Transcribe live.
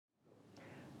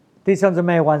弟兄姊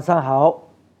妹晚上好，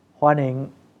欢迎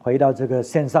回到这个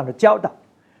线上的教导。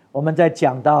我们在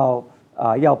讲到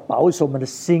要保守我们的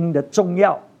心的重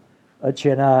要，而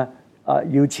且呢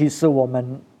尤其是我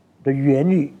们的言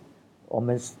语，我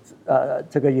们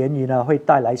这个言语呢会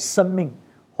带来生命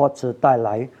或者带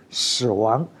来死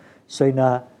亡，所以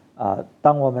呢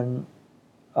当我们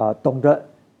懂得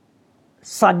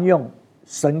善用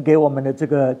神给我们的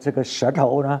这个舌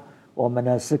头呢，我们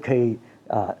呢是可以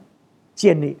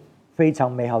建立非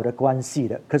常美好的关系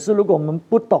的。可是如果我们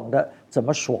不懂得怎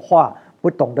么说话，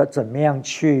不懂得怎么样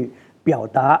去表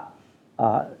达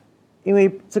因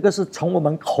为这个是从我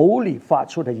们口里发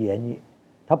出的言语，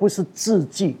它不是字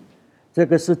句。这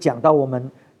个是讲到我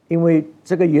们，因为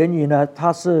这个言语呢，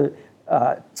它是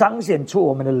彰显出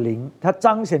我们的灵，它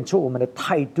彰显出我们的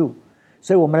态度。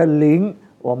所以我们的灵，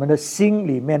我们的心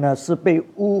里面呢是被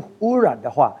污染的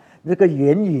话，这个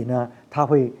言语呢，它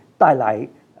会带来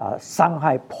伤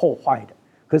害破坏的。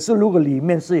可是如果里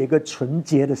面是有一个纯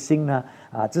洁的心呢，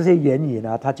这些言语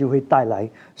呢，它就会带来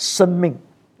生命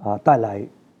带来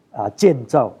建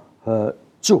造和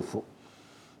祝福。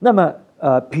那么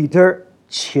彼得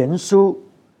前书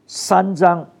3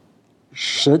章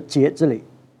10节这里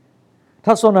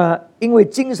他说呢，因为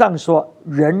经上说，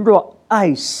人若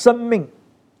爱生命，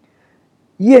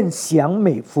厌享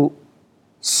美福，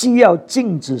需要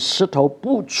禁止舌头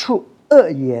不出恶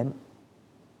言，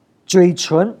嘴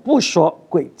唇不说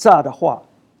诡诈的话，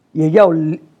也要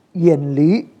远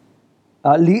离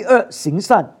离恶行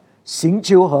善，寻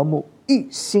求和睦，一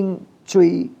心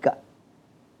追赶。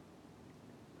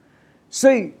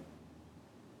所以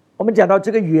我们讲到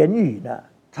这个言语呢，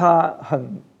它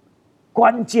很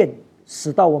关键，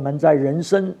使到我们在人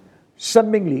生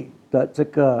命里的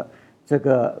这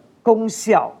个功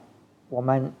效，我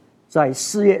们在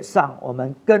事业上，我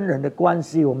们跟人的关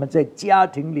系，我们在家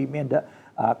庭里面的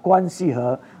关系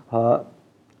和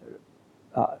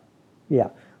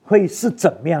会是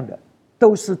怎么样的，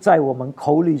都是在我们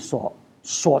口里所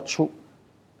说出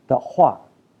的话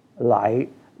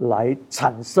来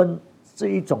产生这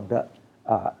一种的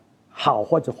好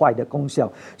或者坏的功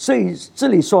效。所以这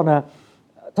里说呢，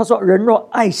他说人若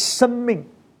爱生命，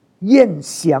厌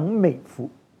享美福。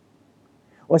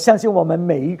我相信我们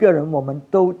每一个人，我们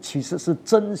都其实是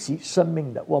珍惜生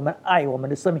命的，我们爱我们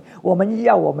的生命，我们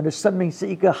要我们的生命是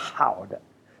一个好的，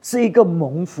是一个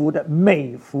蒙福的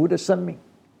美福的生命。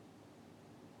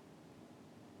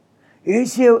有一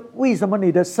些为什么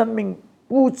你的生命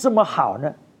不这么好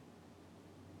呢？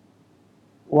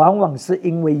往往是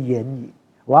因为言语，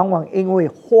往往因为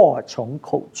祸从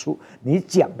口出。你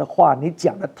讲的话，你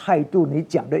讲的态度，你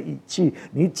讲的语气，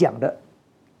你讲的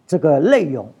这个内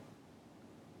容，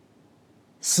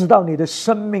使到你的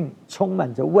生命充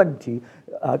满着问题，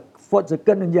或者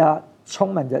跟人家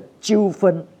充满着纠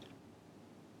纷。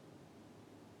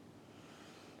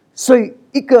所以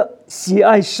一个喜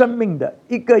爱生命的，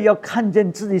一个要看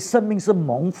见自己生命是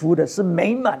蒙福的，是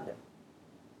美满的，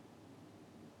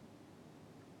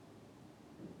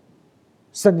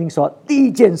圣经说第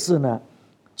一件事呢，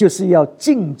就是要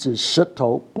禁止舌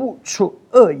头不出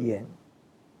恶言，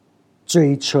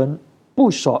嘴唇不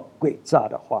说诡诈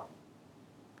的话。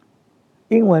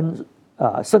英文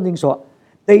圣经说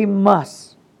They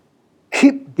must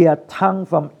keep their tongue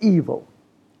from evil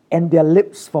and their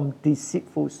lips from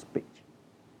deceitful speech。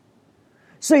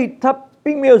 所以他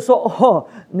并没有说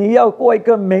你要过一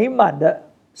个美满的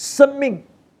生命，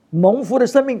蒙福的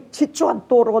生命，去赚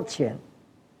多钱，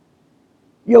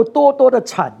有多的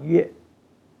产业，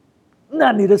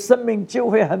那你的生命就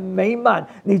会很美满，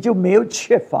你就没有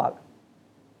缺乏了。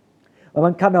我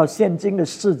们看到现今的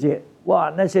世界，哇，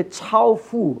那些超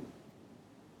富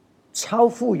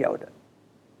有的，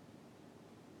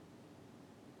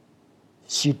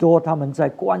许多他们在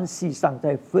关系上，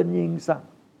在婚姻上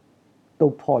都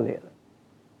破裂了，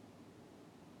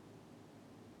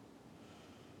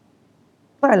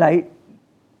带来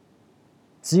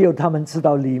只有他们知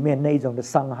道里面那种的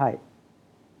伤害，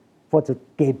或者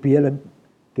给别人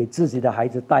给自己的孩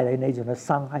子带来那种的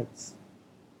伤害，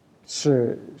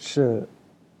是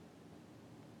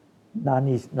难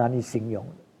以形容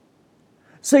的。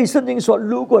所以圣经说，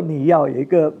如果你要有一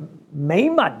个美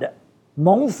满的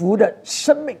蒙福的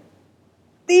生命，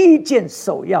第一件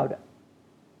首要的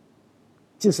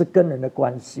就是跟人的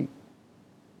关系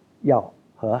要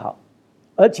和好。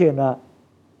而且呢，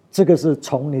这个是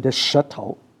从你的舌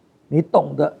头，你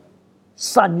懂得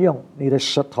善用你的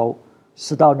舌头，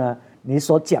使到呢你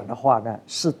所讲的话呢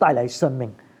是带来生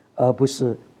命，而不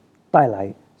是带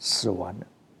来死亡的。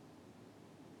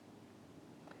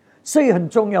所以很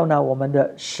重要呢，我们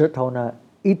的舌头呢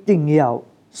一定要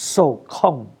受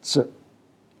控制。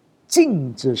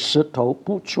禁止石头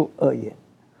不出恶言。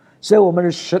所以我们的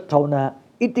石头呢，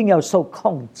一定要受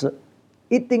控制，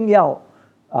一定要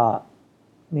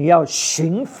你要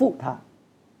驯服它，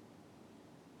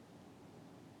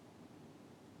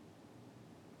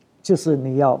就是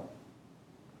你要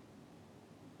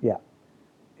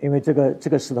因为这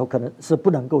个石头可能是不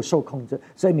能够受控制，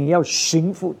所以你要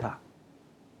驯服它，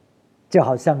就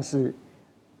好像是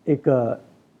一个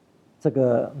这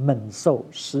个猛兽，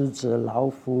狮子、老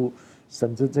虎，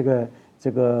甚至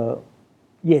这个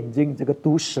眼睛这个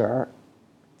毒蛇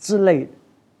之类的。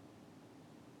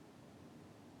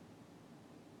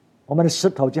我们的石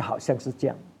头就好像是这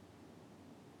样，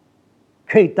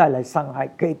可以带来伤害，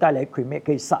可以带来毁灭，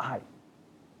可以杀害。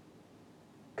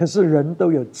可是人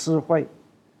都有智慧，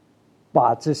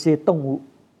把这些动物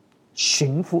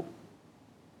驯服，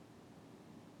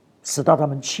使到他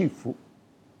们屈服，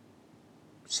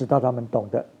使到他们懂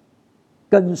得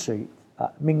跟随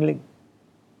命令。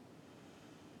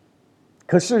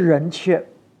可是人却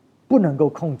不能够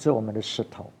控制我们的石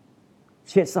头，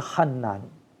却是很难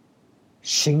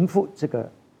驯服这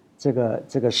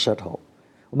个石头。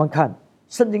我们看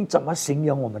圣经怎么形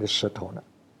容我们的石头呢？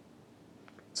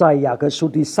在雅各书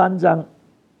第3章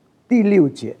第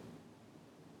6节，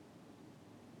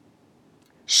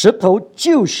石头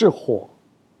就是火，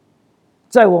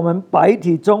在我们百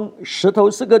体中，石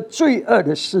头是个罪恶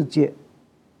的世界，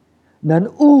能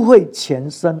污秽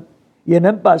全身，也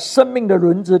能把生命的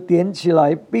轮子点起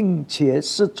来，并且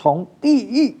是从地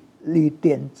狱里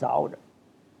点着的。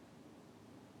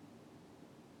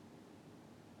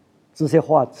这些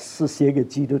话是写给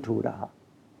基督徒的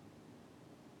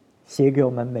写给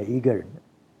我们每一个人的。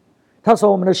他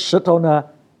说我们的石头呢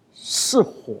是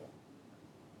火，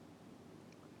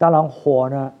当然火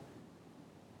呢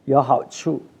有好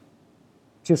处，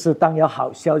就是当有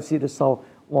好消息的时候，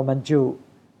我们就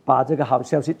把这个好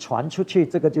消息传出去，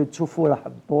这个就祝福了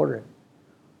很多人。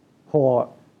火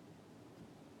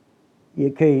也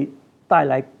可以带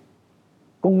来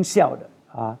功效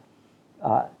的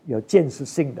有建设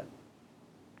性的。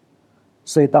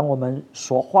所以当我们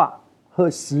说话和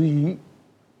食鱼，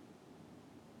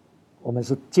我们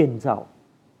是建造，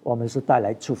我们是带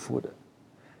来祝福的。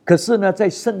可是呢，在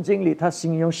圣经里，他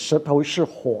形容石头是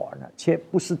火呢，却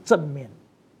不是正面。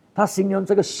他形容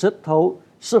这个石头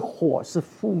是火，是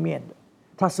负面的，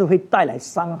它是会带来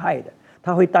伤害的，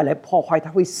它会带来破坏，它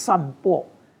会散播，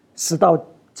使到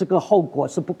这个后果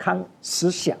是不堪设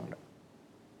想的。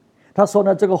他说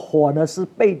呢，这个火呢是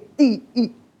被地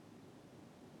狱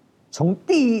从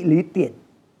地狱里点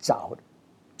着的，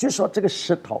就是说这个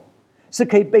石头是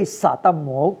可以被撒旦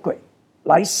魔鬼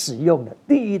来使用的，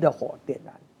地狱的火点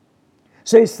燃。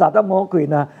所以撒旦魔鬼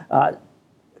呢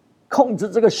控制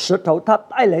这个石头，它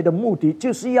带来的目的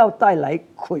就是要带来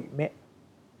毁灭，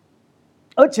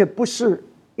而且不是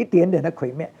一点点的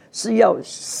毁灭，是要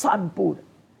散布的，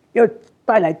要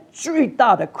带来最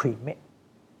大的毁灭，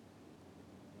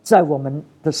在我们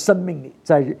的生命里，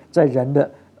在人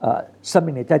的生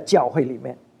命里，在教会里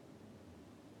面。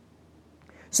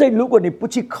所以如果你不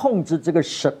去控制这个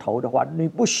石头的话，你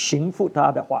不驯服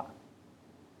它的话，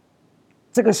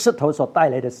这个石头所带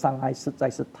来的伤害实在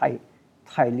是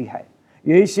太厉害。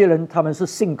有一些人他们是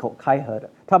信口开河的，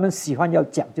他们喜欢要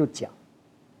讲就讲，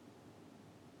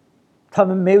他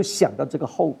们没有想到这个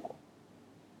后果，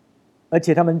而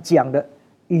且他们讲的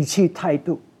语气态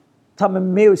度，他们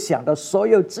没有想到所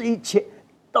有这一切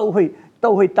都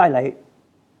会带来，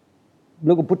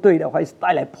如果不对的话，是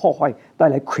带来破坏，带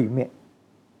来毁灭，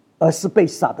而是被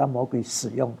撒旦魔鬼使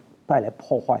用，带来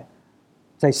破坏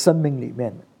在生命里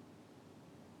面的。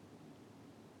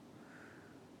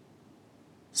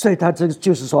所以他这个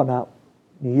就是说呢，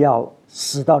你要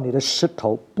使到你的石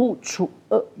头不出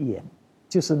恶言，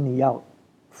就是你要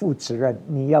负责任，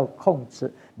你要控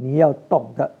制，你要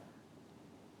懂得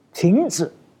停止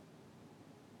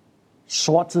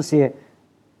说这些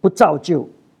不造就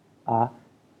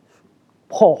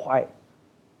破坏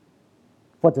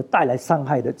或者带来伤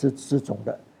害的这种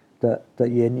的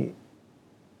言语。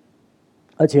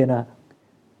而且呢，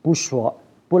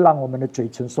不让我们的嘴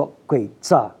唇说诡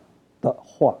诈的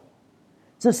话。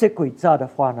这些诡诈的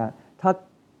话呢，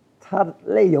它的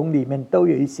内容里面都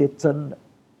有一些真的，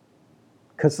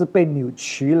可是被扭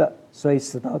曲了，所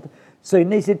以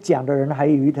那些讲的人还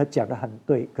以为他讲的很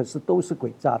对，可是都是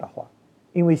诡诈的话，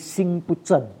因为心不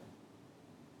正，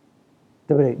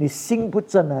对不对？你心不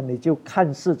正呢，你就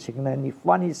看事情呢，你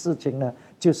翻译事情呢，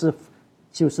就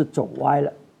是走歪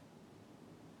了，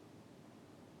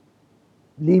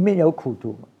里面有苦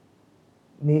毒嘛。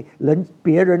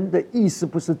别人的意思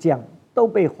不是这样，都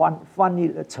被翻译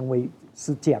了成为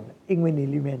是这样的，因为你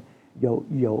里面有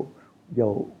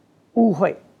污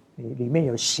秽，你里面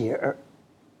有邪恶，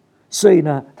所以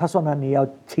呢，他说呢，你要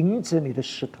停止你的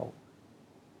舌头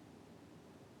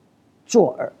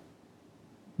作恶，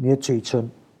你的嘴唇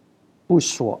不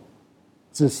说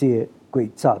这些诡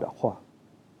诈的话。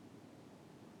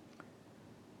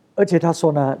而且他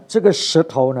说呢，这个舌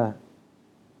头呢，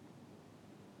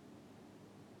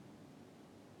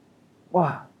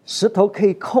哇，舌头可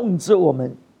以控制我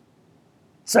们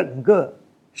整个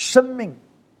生命。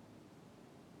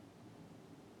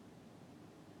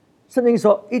圣经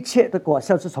说，一切的果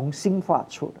效是从心发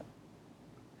出的，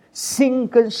心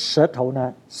跟舌头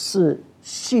呢是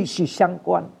息息相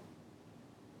关。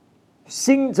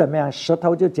心怎么样，舌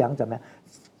头就讲怎么样；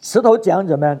舌头讲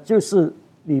怎么样，就是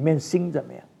里面心怎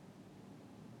么样。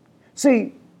所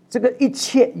以这个一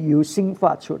切由心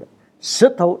发出的。舌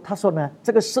头，他说呢，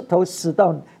这个舌头使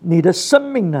到你的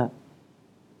生命呢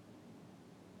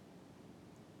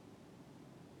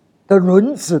的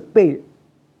轮子被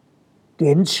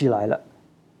点起来了，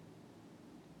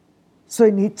所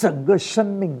以你整个生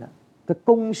命呢的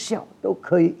功效都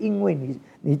可以因为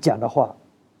你讲的话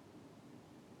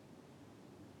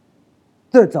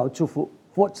得着祝福，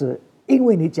或者因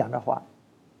为你讲的话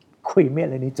毁灭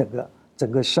了你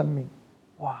整个生命。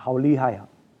哇，好厉害啊！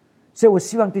所以我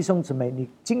希望弟兄姊妹，你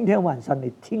今天晚上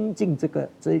你听进这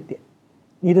一点，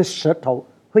你的舌头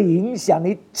会影响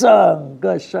你整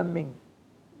个生命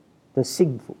的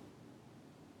幸福。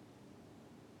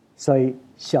所以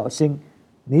小心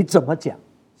你怎么讲，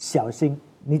小心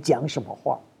你讲什么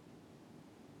话，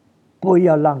不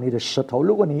要让你的舌头，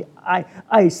如果你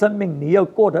爱生命，你要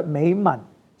过得美满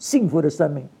幸福的生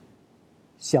命，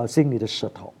小心你的舌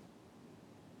头。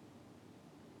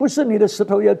不是你的舌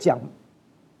头要讲，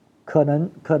可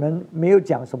能没有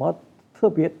讲什么特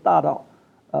别大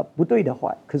的不对的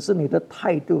话，可是你的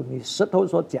态度，你舌头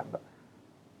所讲的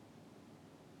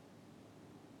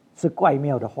是怪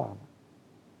妙的话吗？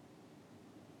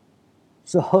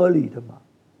是合理的吗？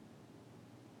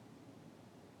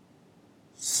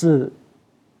是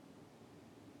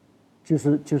就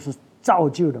是造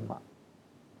就的吗？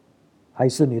还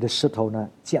是你的舌头呢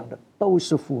讲的都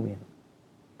是负面的，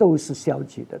都是消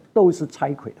极的，都是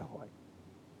拆毁的话？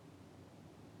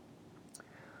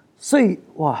所以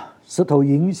哇，舌头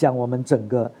影响我们整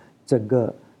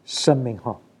个生命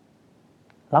哈。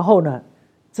然后呢，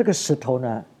这个舌头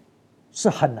呢是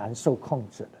很难受控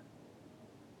制的，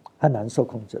很难受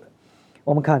控制的。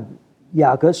我们看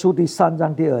雅各书第3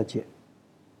章第2节，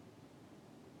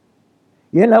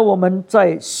原来我们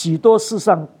在许多事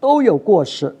上都有过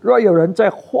失，若有人在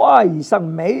话语上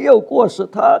没有过失，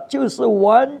他就是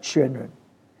完全人，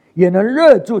也能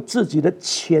勒住自己的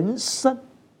全身。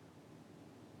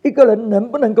一个人能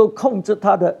不能够控制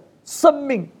他的生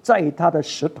命，在于他的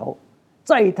舌头，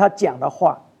在于他讲的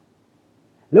话。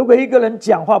如果一个人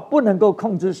讲话不能够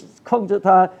控制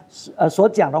他所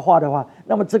讲的话的话，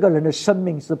那么这个人的生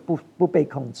命是不被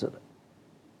控制的。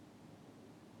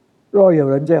若有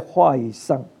人在话语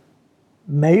上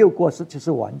没有过失，就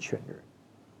是完全人。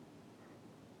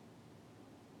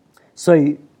所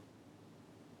以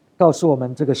告诉我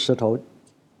们，这个舌头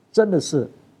真的是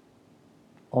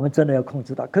我们真的要控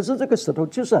制它。可是这个舌头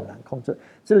就是很难控制。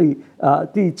这里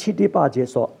第7、第8节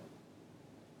说，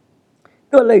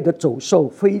各类的走兽、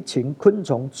飞禽、昆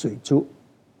虫、水猪，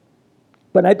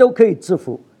本来都可以制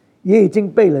服，也已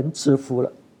经被人制服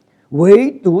了，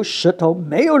唯独舌头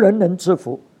没有人能制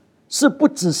服，是不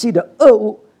仔细的恶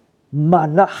物，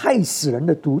满了害死人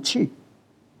的毒气。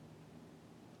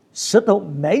舌头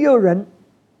没有人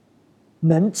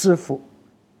能制服，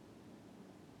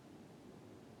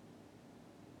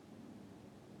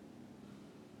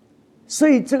所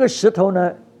以这个舌头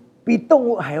呢比动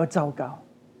物还要糟糕。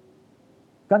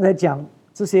刚才讲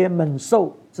这些猛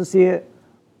兽，这些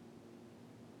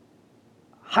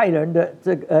害人的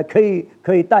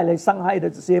可以带来伤害的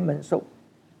这些猛兽，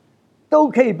都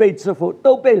可以被制服，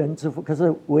都被人制服，可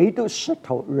是唯独舌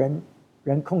头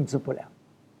人控制不了，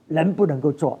人不能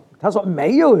够做。他说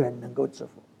没有人能够制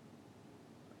服。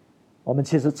我们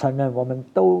其实承认我们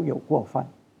都有过犯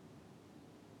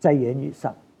在言语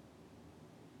上，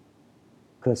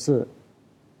可是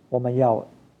我们要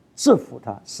制服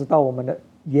它，使到我们的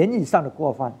言语上的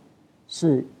过犯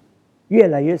是越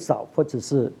来越少，或者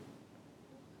是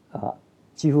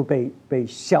几乎被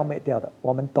消灭掉的。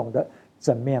我们懂得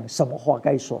怎么样，什么话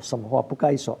该说，什么话不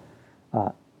该说，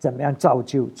怎么样造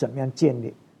就，怎么样建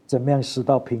立，怎么样使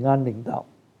到平安临到。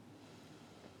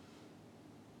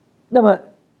那么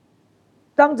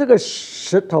当这个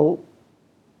石头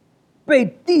被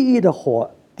地狱的火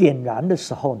点燃的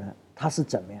时候呢，它是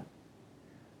怎么样？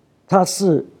它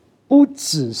是不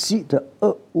仔细的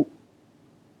恶物。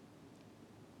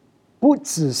不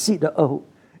仔细的恶物。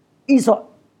一说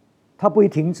他不会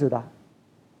停止的，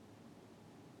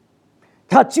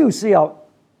他就是要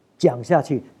讲下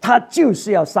去，他就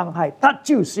是要伤害，他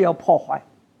就是要破坏。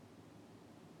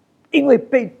因为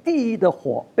被地狱的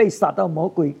火，被撒旦魔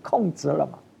鬼控制了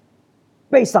嘛，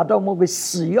被撒旦魔鬼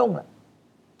使用了，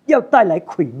要带来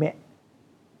毁灭，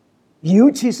尤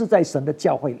其是在神的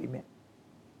教会里面。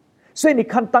所以你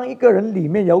看，当一个人里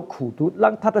面有苦毒，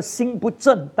让他的心不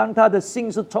正，当他的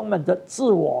心是充满着自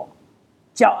我、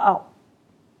骄傲，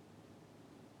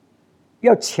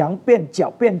要强辩、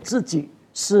狡辩自己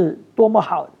是多么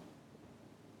好的。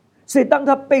所以当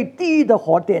他被地狱的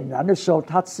火点燃的时候，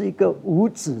他是一个无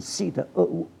止息的恶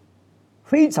物，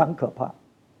非常可怕，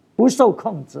不受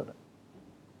控制的。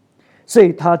所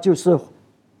以他就是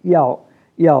要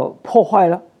破坏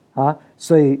了啊！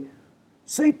所以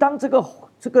当这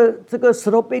个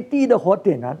石头被地狱的火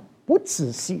点燃，不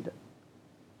仔细的，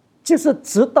就是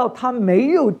直到他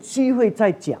没有机会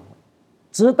再讲，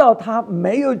直到他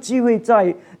没有机会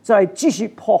再继续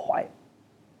破坏，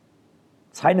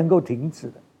才能够停止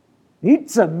的。你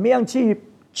怎么样去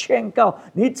劝告，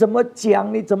你怎么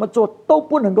讲，你怎么做都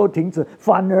不能够停止，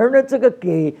反而呢，这个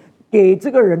给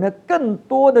这个人呢更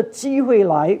多的机会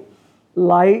来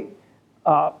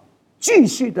继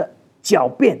续的狡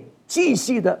辩，继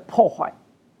续的破坏。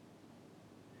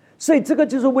所以这个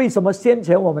就是为什么先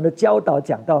前我们的教导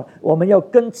讲到，我们要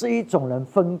跟这一种人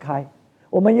分开，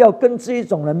我们要跟这一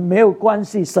种人没有关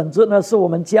系，甚至呢是我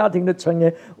们家庭的成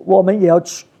员，我们也要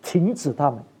停止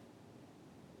他们，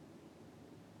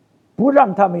不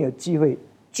让他们有机会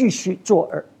继续作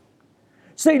恶。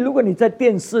所以如果你在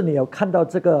电视你有看到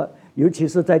这个，尤其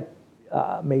是在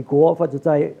美国或者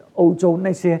在欧洲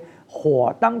那些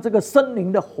火，当这个森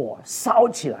林的火烧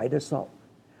起来的时候，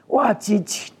哇，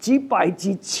几百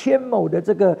几千亩的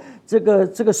这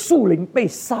个树林被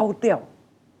烧掉，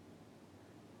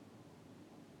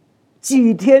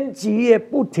几天几夜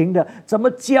不停的，怎么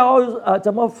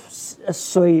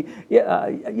水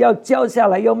要浇下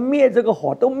来，要灭这个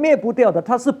火都灭不掉的，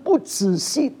它是不仔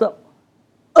细的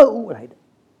恶物来的，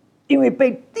因为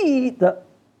被地狱的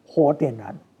火点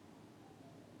燃。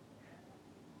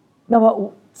那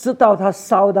么直到它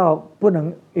烧到不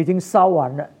能，已经烧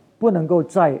完了，不能够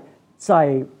再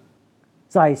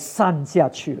散下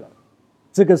去了，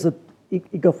这个是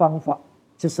一个方法，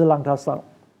就是让它烧。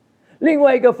另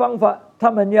外一个方法，他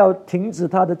们要停止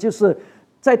它的，就是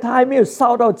在它还没有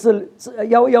烧到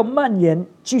要蔓延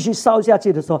继续烧下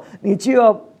去的时候，你就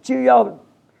要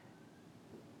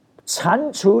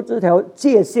铲除这条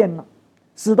界限了，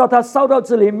直到它烧到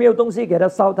这里没有东西给它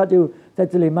烧，它就在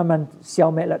这里慢慢消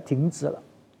灭了，停止了，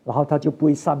然后它就不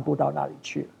会散布到那里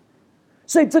去了。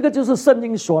所以这个就是圣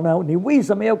经说呢，你为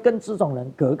什么要跟这种人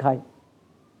隔开？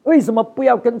为什么不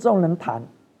要跟这种人谈？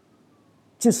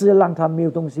就是要让他没有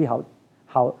东西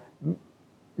好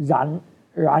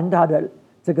燃他的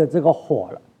这个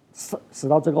火了，使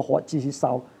到这个火继续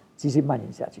烧，继续蔓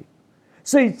延下去。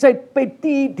所以在被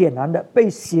地狱点燃的、被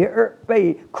邪恶、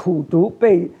被苦毒、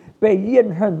被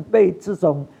怨恨、被这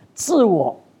种自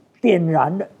我点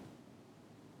燃的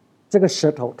这个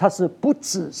石头，它是不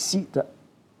仔细的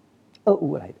恶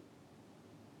物来的，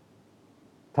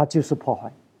它就是破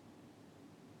坏。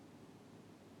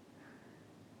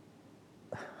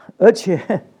而且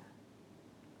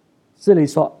这里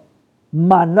说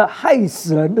满了害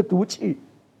死人的毒气。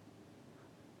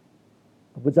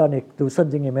我不知道你读圣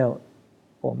经有没有，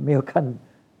我没有看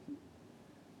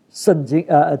圣经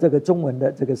这个中文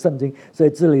的这个圣经，所以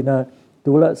这里呢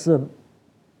读了是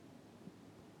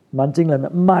蛮惊人的，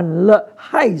满了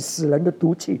害死人的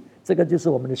毒气。这个就是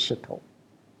我们的石头，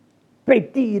被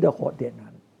地狱的火点燃，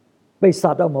被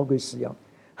撒旦魔鬼使用，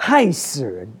害死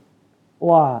人。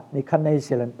哇！你看那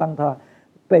些人，当他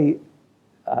被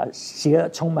邪恶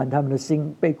充满他们的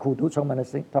心，被苦毒充满了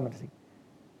他们的心，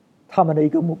他们的一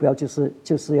个目标就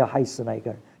是要害死那一个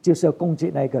人，就是要攻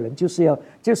击那一个人，就是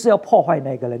要破坏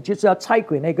那个人，就是要拆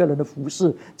毁那个人的服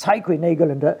事，拆毁那个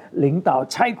人的领导，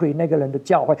拆毁那个人的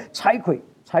教会，拆毁，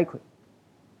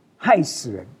害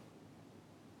死人。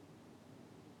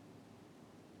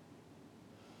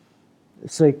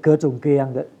所以各种各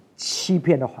样的欺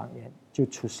骗的谎言就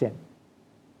出现了。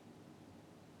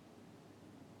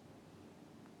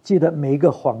记得每一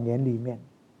个谎言里面，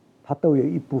它都有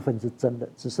一部分是真的，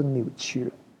只是扭曲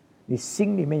了。你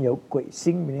心里面有鬼，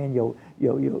心里面有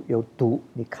毒，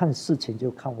你看事情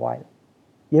就看歪了。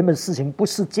原本事情不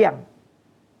是这样，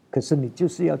可是你就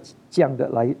是要这样的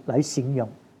来形容，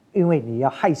因为你要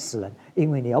害死人，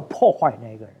因为你要破坏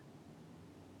那个人。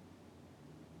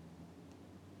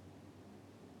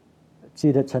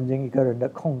记得曾经一个人的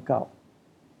控告，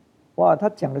哇，他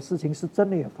讲的事情是真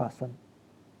的有发生，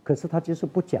可是他就是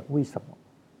不讲为什么。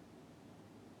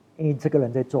因为这个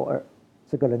人在作恶，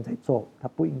这个人在做他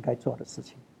不应该做的事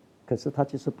情，可是他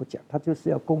就是不讲，他就是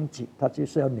要攻击，他就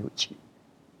是要扭曲，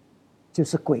就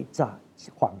是诡诈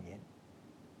谎言，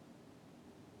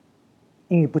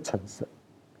因为不诚实，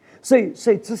所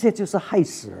以这些就是害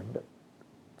死人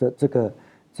的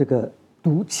这个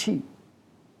毒气，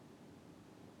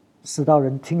使到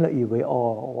人听了以为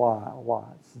哇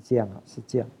是这样啊，是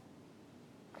这样。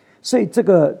所以这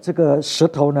个舌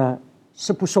头呢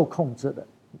是不受控制的，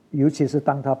尤其是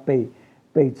当他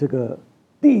被这个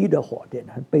地狱的火点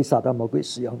被撒旦魔鬼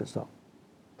使用的时候，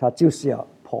他就是要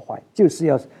破坏，就是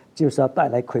要带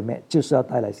来毁灭，就是要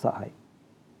带来杀害。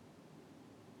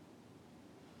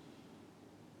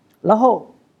然后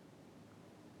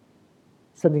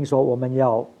圣经说我们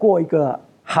要过一个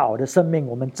好的生命，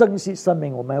我们珍惜生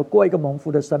命，我们要过一个蒙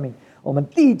福的生命。我们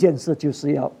第一件事就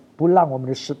是要不让我们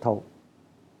的舌头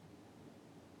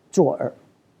作恶，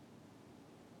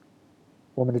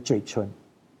我们的嘴唇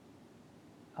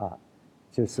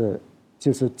就是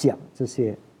讲这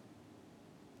些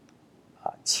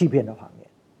欺骗的谎言。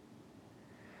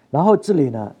然后这里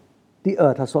呢，第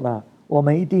二他说呢，我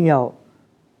们一定要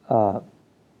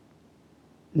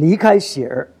离开邪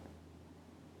恶，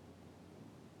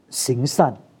行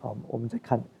善。我们再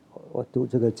看，我读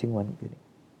这个经文给你。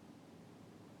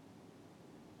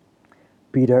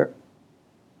彼得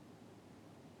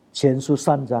前书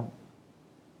3章，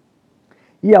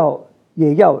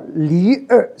也要离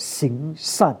恶行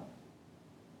善。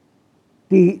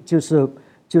第一就是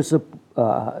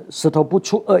舌头不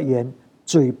出恶言，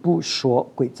嘴不说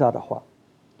诡诈的话。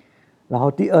然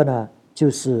后第二呢，就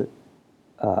是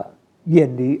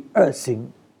远离恶行，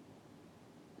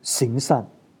行善。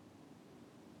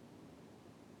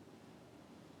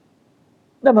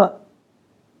那么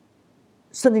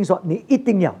圣经说你一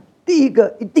定要，第一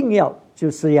个一定要就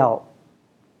是要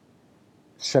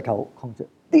舌头控制，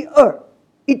第二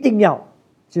一定要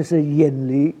就是远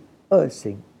离恶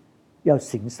行，要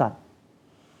行善。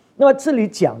那么这里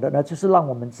讲的呢，就是让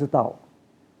我们知道，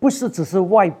不是只是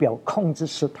外表控制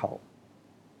舌头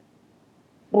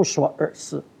不说恶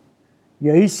事，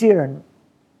有一些人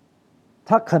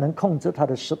他可能控制他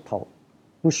的舌头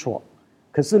不说，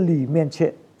可是里面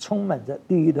却充满着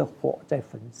地狱的火在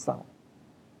焚烧。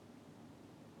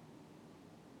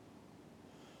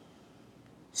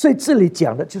所以这里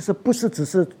讲的就是不是只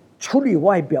是处理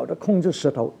外表的控制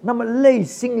舌头，那么内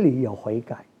心里有悔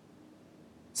改，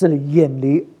这里远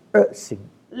离恶行，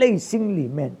内心里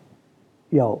面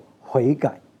有悔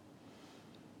改。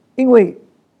因为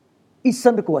一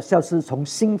生的果效是从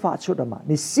心发出的嘛，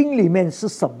你心里面是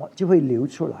什么就会流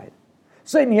出来的。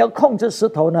所以你要控制舌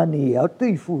头呢，你也要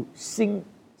对付心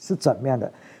是怎么样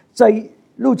的。在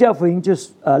路加福音就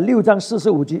是6章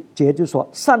45节就说，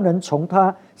善人从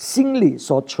他心里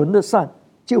所存的善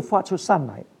就发出善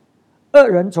来，恶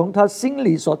人从他心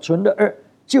里所存的恶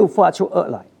就发出恶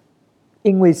来，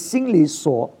因为心里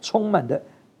所充满的，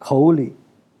口里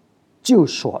就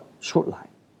说出来。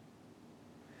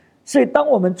所以当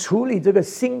我们处理这个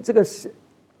心，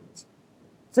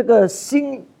这个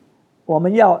心我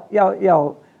们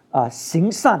要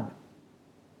行善，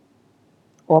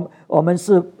我们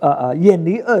是远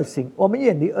离恶行，我们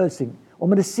远离恶行，我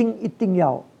们的心一定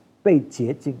要被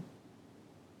洁净，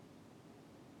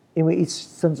因为一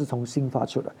生是从心发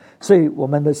出的，所以我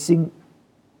们的心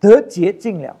得洁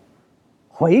净了，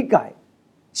悔改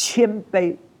谦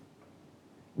卑。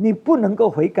你不能够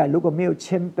悔改如果没有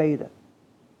谦卑的，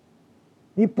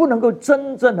你不能够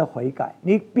真正的悔改。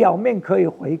你表面可以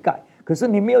悔改，可是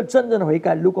你没有真正的悔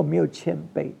改，如果没有谦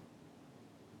卑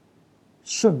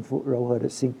顺服柔和的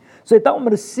心。所以当我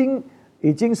们的心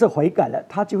已经是悔改了，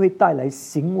它就会带来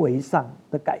行为上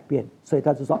的改变。所以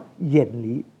他就说远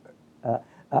离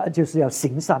就是要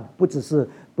行善，不只是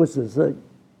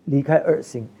离开恶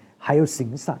行，还有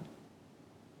行善。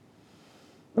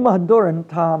那么很多人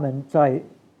他们在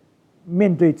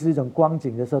面对这种光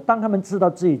景的时候，当他们知道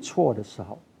自己错的时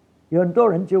候，有很多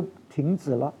人就停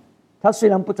止了。他虽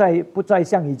然不再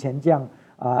像以前这样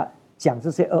讲这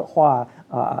些恶话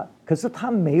可是他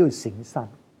没有行善，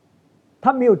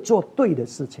他没有做对的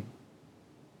事情。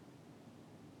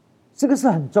这个是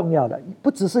很重要的，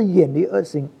不只是远离恶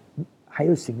行，还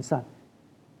有行善。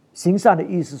行善的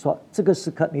意思说，这个时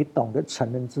刻你懂得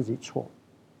承认自己错，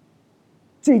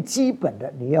最基本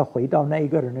的你要回到那一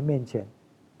个人的面前，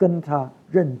跟他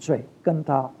认罪，跟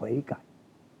他悔改，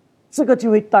这个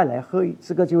就会带来合一，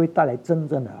这个就会带来真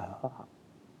正的和好。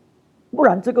不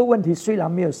然这个问题虽然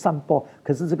没有散播，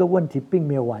可是这个问题并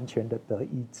没有完全的得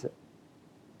医治，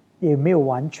也没有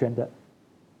完全的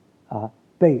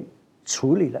被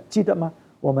处理了，记得吗？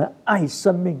我们爱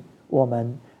生命，我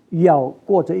们要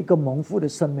过着一个蒙福的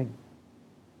生命，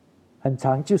很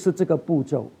长就是这个步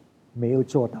骤没有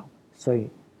做到，所以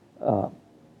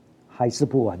还是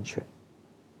不完全。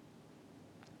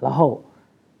然后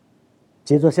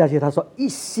接着下去他说一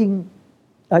心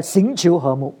行求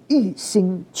和睦，一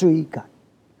心追赶，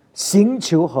行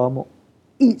求和睦，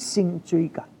一心追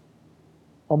赶。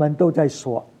我们都在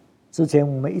说，之前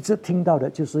我们一直听到的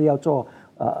就是要做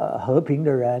和平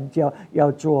的人，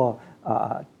要做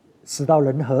使到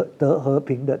人得和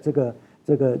平的这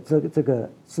个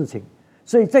事情。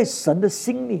所以在神的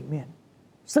心里面，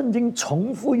圣经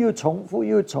重复又重复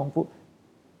又重复，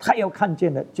他要看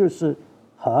见的就是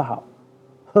和好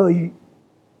合一，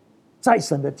在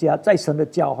神的家，在神的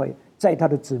教会，在他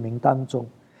的子民当中。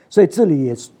所以这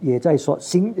里也在说，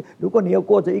如果你要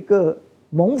过着一个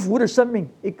蒙福的生命，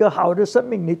一个好的生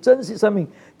命，你珍惜生命，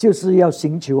就是要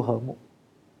寻求和睦。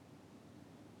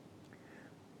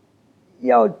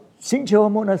要寻求和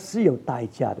睦呢，是有代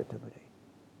价的，对不对？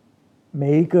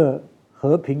每一个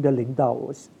和平的领导，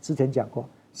我之前讲过，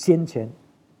先前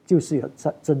就是有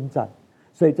征战，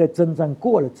所以在征战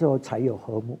过了之后才有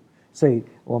和睦。所以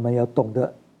我们要懂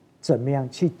得怎么样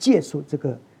去结束这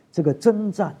个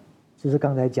征战，就是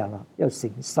刚才讲了，要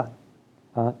行善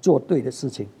做对的事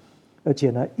情。而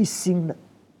且呢，一心的，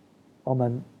我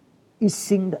们一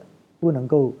心的不能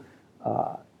够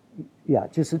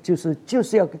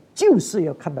就是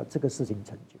要看到这个事情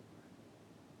成就，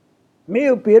没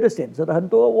有别的选择的。很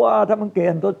多他们给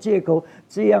很多借口，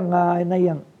这样那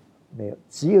样，没有，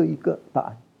只有一个答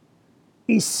案：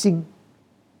一心。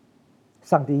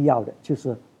上帝要的就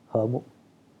是和睦、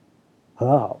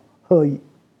和好、合一，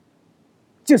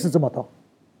就是这么多，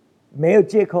没有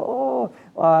借口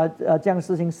这样的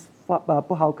事情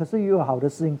不好，可是又有好的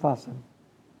事情发生。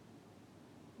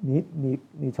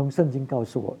你从圣经告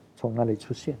诉我从哪里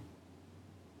出现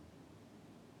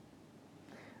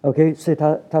 ？OK， 所以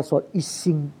他说一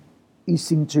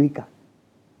心追赶，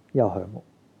要和睦。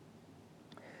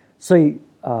所以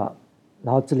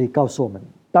然后这里告诉我们，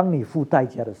当你付代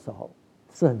价的时候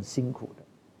是很辛苦的，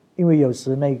因为有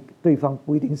时对方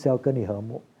不一定是要跟你和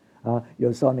睦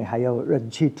有时候你还要忍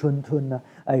气吞吞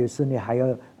有时你还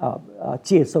要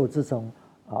接受这种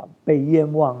被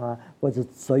冤枉或者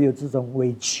所有这种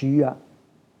委屈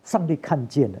上帝看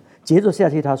见了。接着下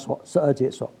去他说12节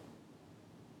说，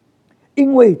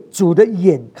因为主的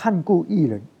眼看顾义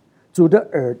人，主的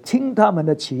耳听他们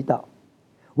的祈祷，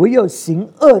唯有行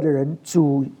恶的人，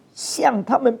主向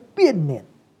他们变脸。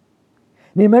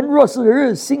你们若是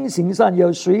日心行善，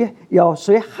有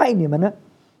谁害你们呢？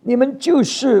你们就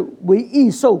是为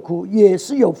义受苦，也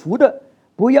是有福的。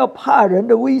不要怕人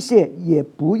的威胁，也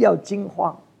不要惊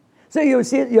慌。所以有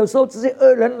时候这些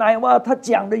恶人来他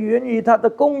讲的言语，他的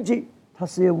攻击，他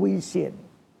是要威胁你，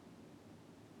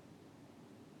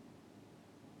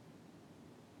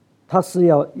他是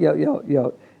要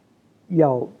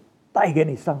带给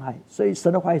你伤害。所以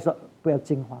神的话语说不要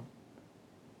惊慌，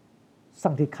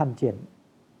上帝看见。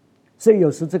所以有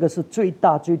时这个是最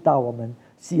大我们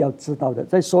是要知道的，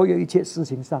在所有一切事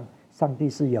情上，上帝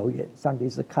是有眼，上帝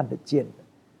是看得见的。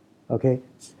 OK，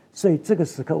 所以这个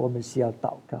时刻我们需要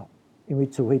祷告，因为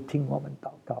主会听我们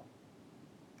祷告。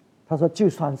他说就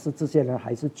算是这些人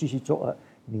还是继续作恶，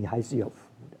你还是有福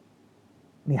的，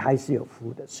你还是有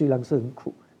福的，虽然是很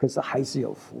苦，可是还是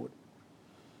有福的。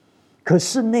可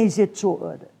是那些作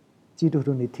恶的基督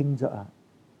徒，你听着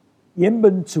原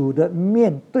本主的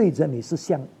面对着你是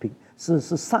相平，是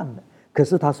善的，可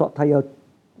是他说他要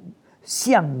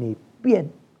向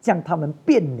他们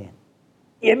变脸。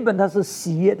原本他是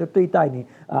喜悦的对待你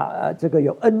这个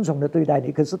有恩宠的对待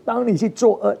你，可是当你去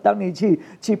作恶，当你去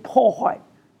破坏，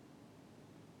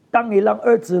当你让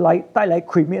儿子带来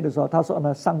毁灭的时候，他说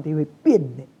呢，上帝会变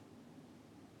脸。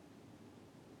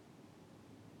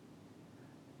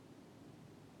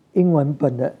英文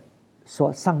本的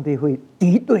说上帝会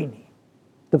敌对你，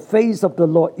 The face of the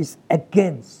Lord is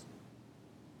against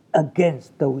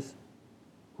those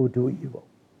who do evil，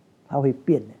 他会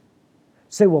变脸。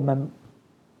所以我们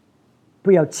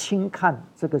不要轻看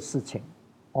这个事情，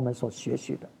我们所学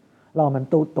习的，让我们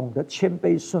都懂得谦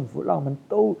卑顺服，让我们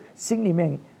都心里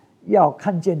面要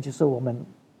看见，就是我们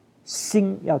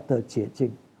心要得洁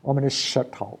净，我们的舌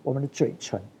头，我们的嘴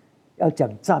唇要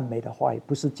讲赞美的话语，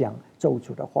不是讲咒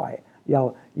诅的话语，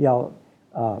要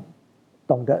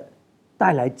懂得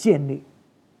带来建立，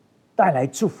带来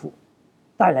祝福，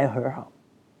带来和好，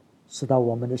使到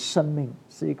我们的生命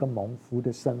是一个蒙福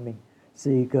的生命，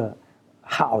是一个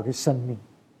好的生命。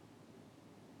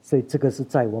所以这个是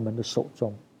在我们的手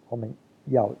中，我们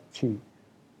要去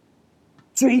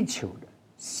追求的，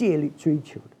竭力追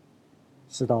求的。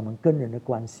使到我们跟人的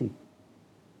关系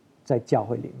在教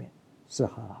会里面是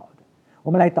很好的。我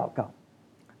们来祷告。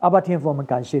阿爸天父，我们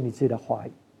感谢你自己的话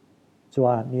语。主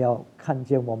啊，你要看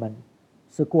见我们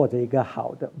是过着一个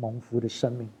好的蒙福的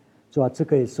生命。主啊，这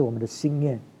个也是我们的心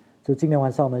念。就今天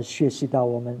晚上我们学习到，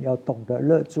我们要懂得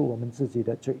勒住我们自己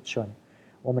的嘴唇，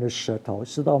我们的舌头，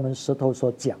使到我们舌头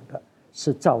所讲的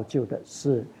是造就的，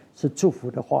是祝福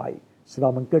的话语，使到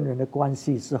我们跟人的关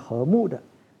系是和睦的。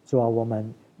主啊，我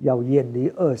们要远离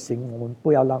恶行，我们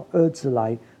不要让恶子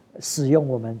来使用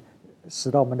我们，使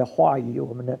到我们的话语，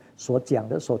我们的所讲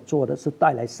的所做的是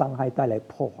带来伤害，带来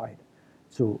破坏的。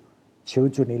主，求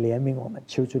主你怜悯我们，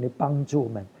求主你帮助我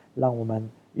们，让我们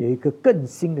有一个更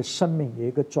新的生命，有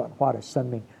一个转化的生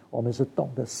命。我们是懂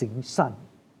得行善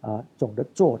懂得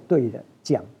做对的，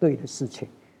讲对的事情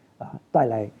带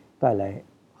来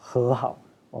和好。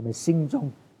我们心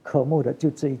中渴慕的就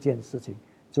这一件事情，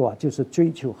主啊，就是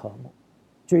追求和睦，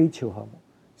追求和睦，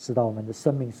使到我们的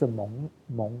生命是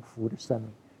蒙福的生命。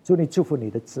主，你祝福你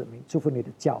的子民，祝福你的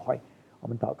教会。我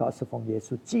们祷告是奉耶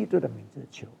稣基督的名字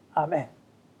求，阿们，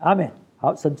阿们。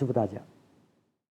好，神祝福大家。